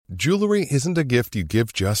Jewelry isn't a gift you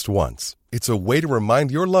give just once. It's a way to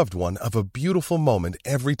remind your loved one of a beautiful moment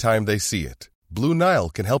every time they see it. Blue Nile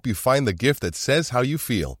can help you find the gift that says how you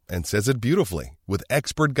feel and says it beautifully, with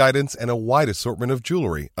expert guidance and a wide assortment of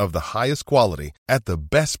jewelry of the highest quality at the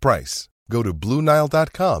best price. Go to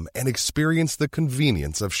BlueNile.com and experience the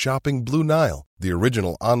convenience of shopping Blue Nile, the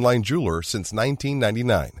original online jeweler since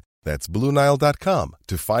 1999. That's BlueNile.com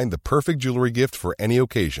to find the perfect jewelry gift for any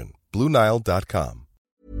occasion. BlueNile.com.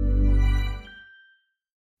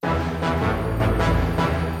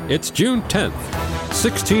 It's June 10th,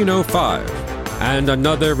 1605, and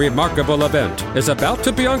another remarkable event is about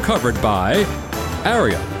to be uncovered by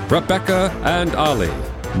Ariel, Rebecca, and Ali,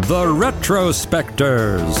 the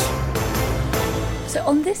Retrospectors. So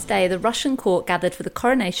on this day, the Russian court gathered for the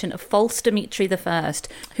coronation of false Dmitry I,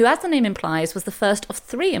 who, as the name implies, was the first of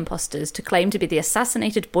 3 impostors to claim to be the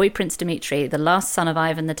assassinated boy Prince Dmitry, the last son of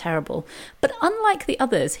Ivan the Terrible. But unlike the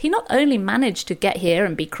others, he not only managed to get here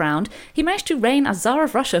and be crowned, he managed to reign as Tsar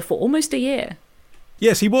of Russia for almost a year.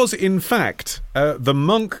 Yes, he was, in fact, the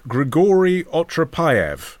monk Grigory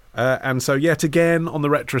Otropayev. And so yet again, on the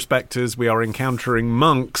Retrospectors, we are encountering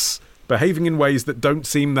monks behaving in ways that don't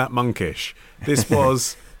seem that monkish. This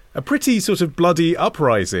was a pretty sort of bloody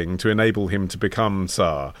uprising to enable him to become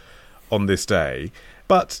Tsar on this day.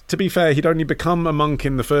 But to be fair, he'd only become a monk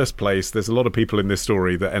in the first place. There's a lot of people in this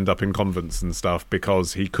story that end up in convents and stuff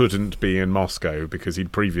because he couldn't be in Moscow because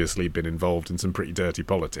he'd previously been involved in some pretty dirty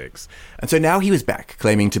politics. And so now he was back,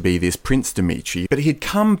 claiming to be this Prince Dmitry, but he'd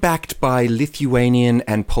come backed by Lithuanian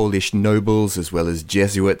and Polish nobles as well as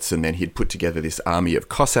Jesuits, and then he'd put together this army of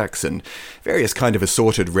Cossacks and various kind of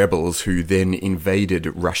assorted rebels who then invaded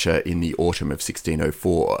Russia in the autumn of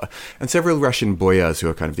 1604. And several Russian boyars, who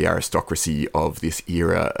are kind of the aristocracy of this era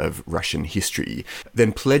of Russian history,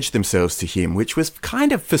 then pledged themselves to him, which was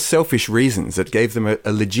kind of for selfish reasons. It gave them a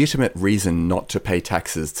legitimate reason not to pay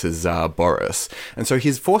taxes to Tsar Boris. And so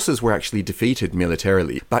his forces were actually defeated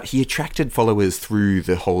militarily, but he attracted followers through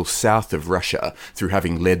the whole south of Russia through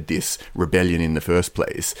having led this rebellion in the first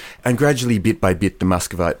place. And gradually, bit by bit, the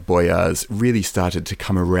Muscovite boyars really started to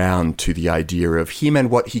come around to the idea of him and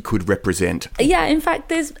what he could represent. Yeah, in fact,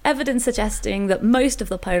 there's evidence suggesting that most of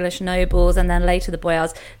the Polish nobles and then later the boyars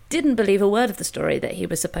didn't believe a word of the story that he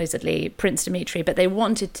was supposedly Prince Dmitry, but they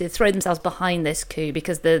wanted to throw themselves behind this coup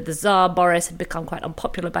because the Tsar Boris had become quite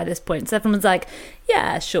unpopular by this point. So everyone's like,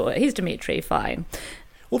 yeah, sure, he's Dmitry, fine.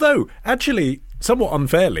 Although, actually, somewhat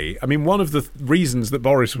unfairly, I mean, one of the reasons that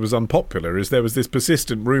Boris was unpopular is there was this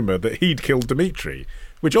persistent rumour that he'd killed Dmitry,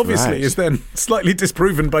 which obviously is then slightly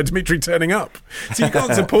disproven by Dmitry turning up. So you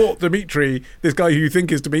can't support Dmitry, this guy who you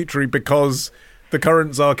think is Dmitry, because the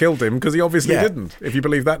current Tsar killed him, because he obviously didn't, if you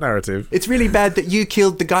believe that narrative. It's really bad that you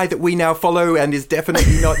killed the guy that we now follow and is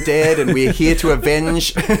definitely not dead, and we're here to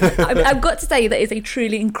avenge. I've got to say that is a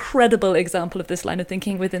truly incredible example of this line of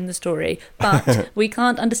thinking within the story. But we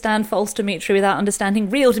can't understand false Dmitry without understanding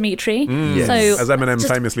real Dmitry. Yes. So as Eminem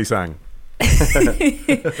famously sang.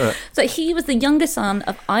 So he was the younger son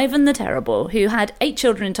of Ivan the Terrible, who had 8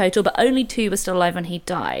 children in total, but only 2 were still alive when he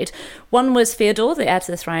died. One was Fyodor, the heir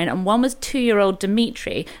to the throne, and one was 2-year-old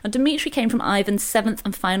Dmitry. Now, Dmitry came from Ivan's 7th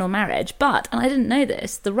and final marriage, but, and I didn't know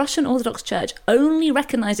this, the Russian Orthodox Church only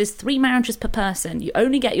recognises 3 marriages per person. You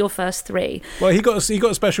only get your first 3. Well, he got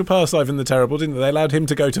a special pass, Ivan the Terrible, didn't they? They allowed him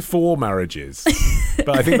to go to 4 marriages.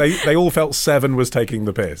 But I think they all felt 7 was taking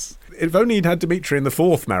the piss. If only he'd had Dmitry in the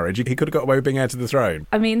 4th marriage, he could have got away with being heir to the throne.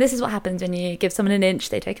 I mean, this is what happens when you give someone an inch,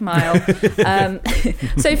 they take a mile.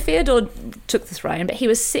 So Fyodor took the throne, but he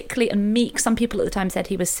was sickly and meek. Some people at the time said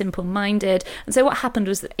he was simple-minded. And so what happened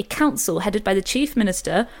was that a council headed by the chief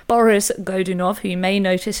minister, Boris Godunov, who you may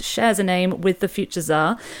notice shares a name with the future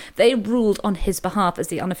Tsar, they ruled on his behalf as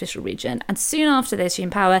the unofficial regent. And soon after they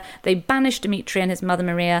assumed power, they banished Dmitry and his mother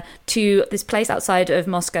Maria to this place outside of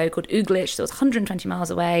Moscow called Uglich, so it was 120 miles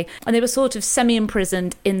away. And they were sort of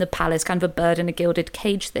semi-imprisoned in the palace, kind of a bird in a gilded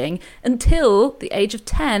cage thing, until the age of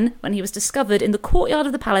 10, when he was discovered in the courtyard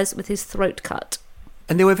of the palace with his throat cut.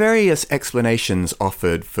 And there were various explanations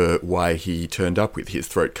offered for why he turned up with his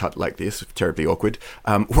throat cut like this, terribly awkward.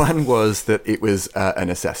 One was that it was an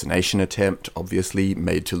assassination attempt, obviously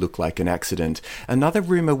made to look like an accident. Another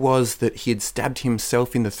rumour was that he had stabbed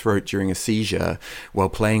himself in the throat during a seizure while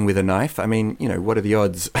playing with a knife. I mean, you know, what are the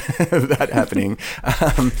odds of that happening?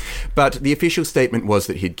 But the official statement was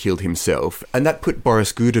that he'd killed himself, and that put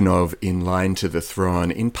Boris Godunov in line to the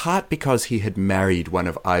throne, in part because he had married one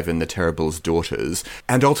of Ivan the Terrible's daughters,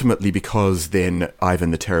 and ultimately because then Ivan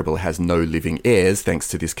the Terrible has no living heirs thanks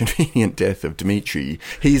to this convenient death of Dmitry.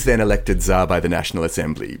 He's then elected Tsar by the National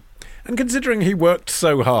Assembly. And considering he worked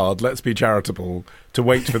so hard, let's be charitable, to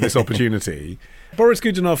wait for this opportunity, Boris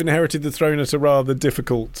Godunov inherited the throne at a rather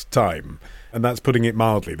difficult time. And that's putting it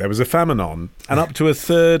mildly. There was a famine on, and up to a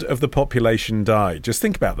third of the population died. Just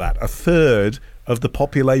think about that. A third of the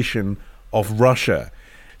population of Russia.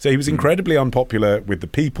 So he was incredibly unpopular with the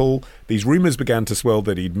people. These rumours began to swirl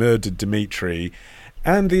that he'd murdered Dmitry.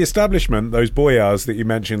 And the establishment, those boyars that you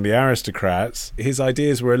mentioned, the aristocrats, his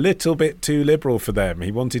ideas were a little bit too liberal for them.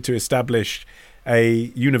 He wanted to establish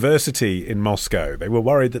a university in Moscow. They were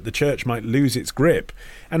worried that the church might lose its grip.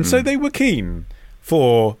 And so they were keen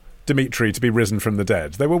for Dmitry to be risen from the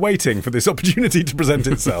dead. They were waiting for this opportunity to present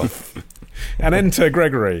itself. And enter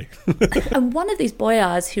Gregory. And one of these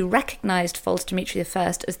boyars who recognised false Dmitry I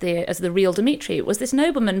as the real Dmitry was this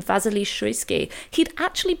nobleman, Vasily Shuisky. He'd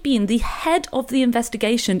actually been the head of the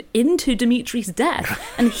investigation into Dmitry's death.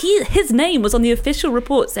 And his name was on the official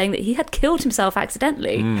report saying that he had killed himself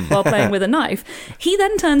accidentally while playing with a knife. He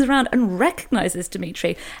then turns around and recognises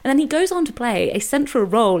Dmitry. And then he goes on to play a central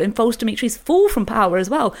role in false Dmitry's fall from power as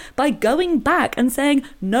well, by going back and saying,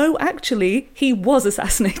 no, actually, he was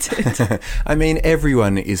assassinated. I mean,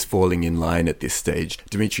 everyone is falling in line at this stage.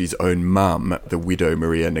 Dmitry's own mum, the widow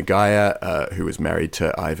Maria Nagaya, who was married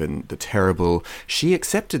to Ivan the Terrible, she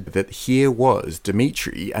accepted that here was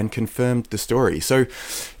Dmitry and confirmed the story. So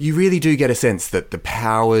you really do get a sense that the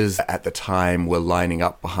powers at the time were lining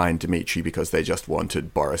up behind Dmitry because they just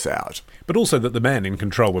wanted Boris out. But also that the men in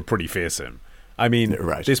control were pretty fearsome. I mean,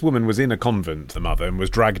 right. This woman was in a convent, the mother, and was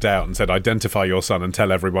dragged out and said, identify your son and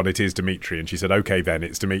tell everyone it is Dmitry. And she said, OK, then,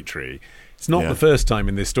 it's Dmitry. It's not the first time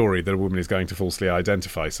in this story that a woman is going to falsely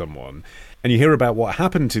identify someone. And you hear about what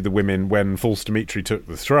happened to the women when false Dmitry took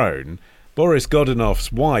the throne. Boris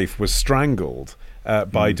Godunov's wife was strangled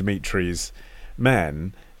by Dmitry's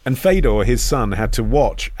men. And Fedor, his son, had to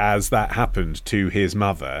watch as that happened to his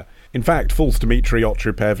mother. In fact, false Dmitry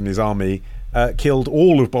Otrepev and his army killed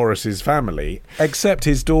all of Boris's family, except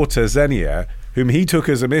his daughter Xenia, whom he took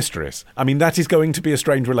as a mistress. I mean, that is going to be a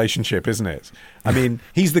strange relationship, isn't it? I mean,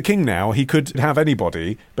 he's the king now. He could have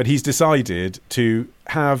anybody, but he's decided to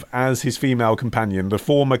have as his female companion the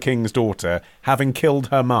former king's daughter, having killed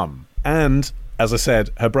her mum. And, as I said,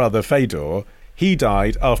 her brother Fedor, he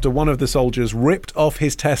died after one of the soldiers ripped off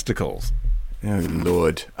his testicles. Oh,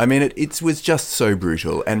 Lord. I mean, it was just so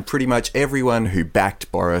brutal, and pretty much everyone who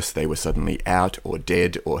backed Boris, they were suddenly out or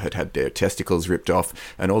dead or had had their testicles ripped off,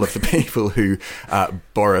 and all of the people who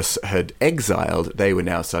Boris had exiled, they were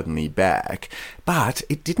now suddenly back. But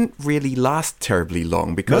it didn't really last terribly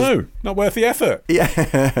long because... No, not worth the effort. Yeah.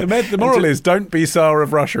 The moral is, don't be Tsar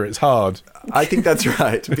of Russia, it's hard. I think that's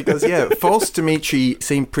right, because, false Dmitry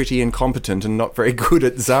seemed pretty incompetent and not very good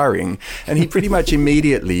at tsaring, and he pretty much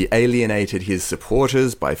immediately alienated his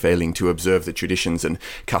supporters by failing to observe the traditions and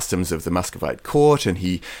customs of the Muscovite court, and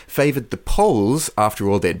he favoured the Poles, after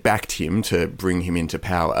all they'd backed him to bring him into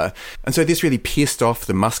power. And so this really pissed off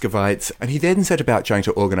the Muscovites, and he then set about trying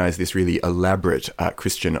to organise this really elaborate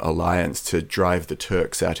Christian alliance to drive the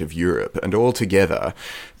Turks out of Europe. And altogether,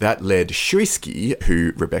 that led Shuisky,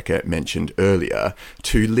 who Rebecca mentioned earlier,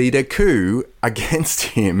 to lead a coup against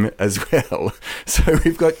him as well. So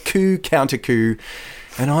we've got coup, counter-coup,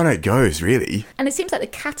 and on it goes, really. And it seems like the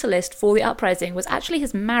catalyst for the uprising was actually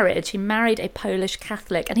his marriage. He married a Polish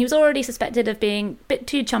Catholic, and he was already suspected of being a bit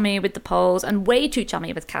too chummy with the Poles and way too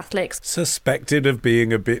chummy with Catholics. Suspected of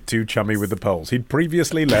being a bit too chummy with the Poles. He'd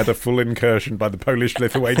previously led a full incursion by the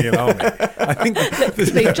Polish-Lithuanian army. I think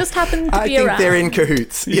they just happened to be around. I think they're in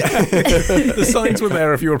cahoots. Yeah. The signs were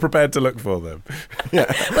there if you were prepared to look for them.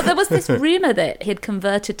 Yeah. But there was this rumour that he'd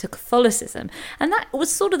converted to Catholicism, and that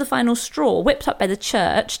was sort of the final straw, whipped up by the church.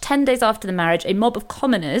 10 days after the marriage, a mob of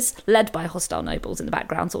commoners, led by hostile nobles in the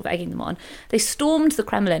background, sort of egging them on, they stormed the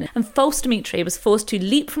Kremlin, and false Dmitry was forced to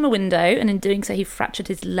leap from a window, and in doing so he fractured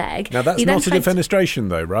his leg. Now that's not a defenestration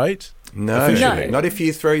though, right? No, not if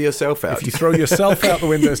you throw yourself out. If you throw yourself out the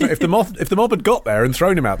window, if the mob had got there and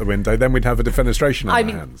thrown him out the window, then we'd have a defenestration on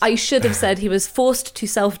our hands. I should have said he was forced to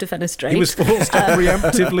self-defenestrate. He was forced to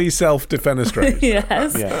preemptively self-defenestrate.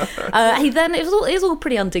 Yes. Yeah. It was all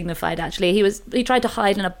pretty undignified, actually. He tried to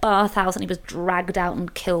hide in a bathhouse and he was dragged out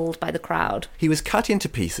and killed by the crowd. He was cut into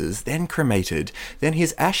pieces, then cremated, then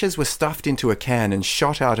his ashes were stuffed into a can and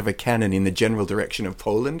shot out of a cannon in the general direction of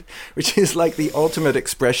Poland, which is like the ultimate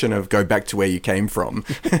expression of go back to where you came from.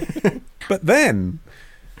 But then,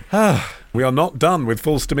 we are not done with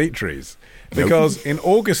false Dmitrys, because in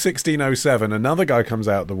August 1607, another guy comes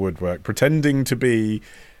out of the woodwork pretending to be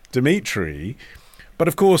Dmitry, But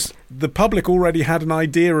of course, the public already had an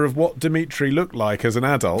idea of what Dmitry looked like as an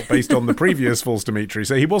adult based on the previous false Dmitry.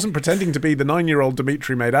 So he wasn't pretending to be the 9-year-old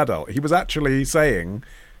Dmitry made adult. He was actually saying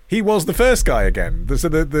he was the first guy again. So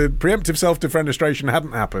the preemptive self-defenestration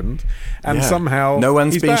hadn't happened. And somehow no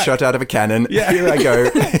one's been back. Shot out of a cannon. Yeah. Here I go.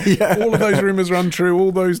 Yeah. All of those rumours are untrue.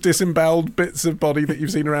 All those disemboweled bits of body that you've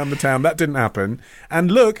seen around the town, that didn't happen. And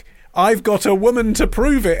look, I've got a woman to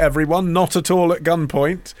prove it, everyone. Not at all at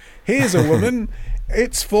gunpoint. Here's a woman.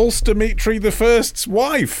 It's false Dmitry the First's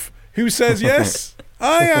wife, who says, yes,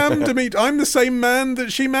 I am Dmitry. I'm the same man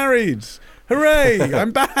that she married. Hooray,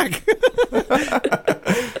 I'm back.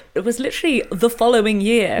 It was literally the following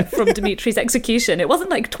year from Dmitry's execution. It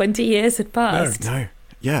wasn't like 20 years had passed. No.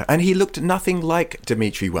 Yeah, and he looked nothing like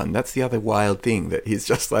Dmitry one. That's the other wild thing, that he's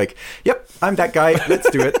just like, yep, I'm that guy, let's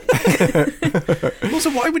do it.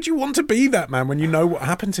 Also, why would you want to be that man when you know what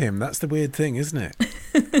happened to him? That's the weird thing, isn't it?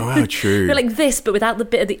 Oh, how true. You're like this, but without the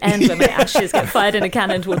bit at the end where my ashes get fired in a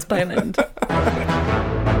cannon towards Poland.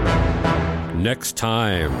 Next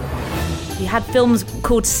time. You had films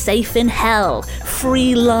called Safe in Hell,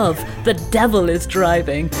 Free Love, The Devil is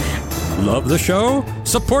Driving. Love the show?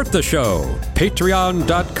 Support the show.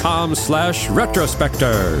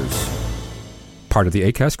 Patreon.com/retrospectors. Part of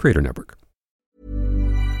the Acast Creator Network.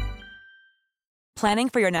 Planning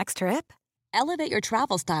for your next trip? Elevate your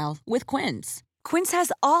travel style with Quince. Quince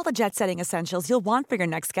has all the jet-setting essentials you'll want for your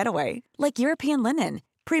next getaway, like European linen,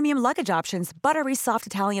 premium luggage options, buttery soft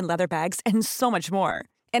Italian leather bags, and so much more.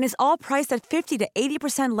 And is all priced at 50 to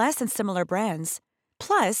 80% less than similar brands.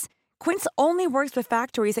 Plus, Quince only works with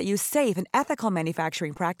factories that use safe and ethical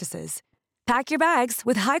manufacturing practices. Pack your bags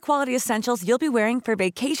with high-quality essentials you'll be wearing for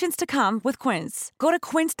vacations to come with Quince. Go to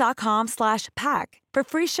quince.com/pack for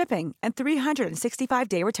free shipping and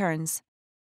 365-day returns.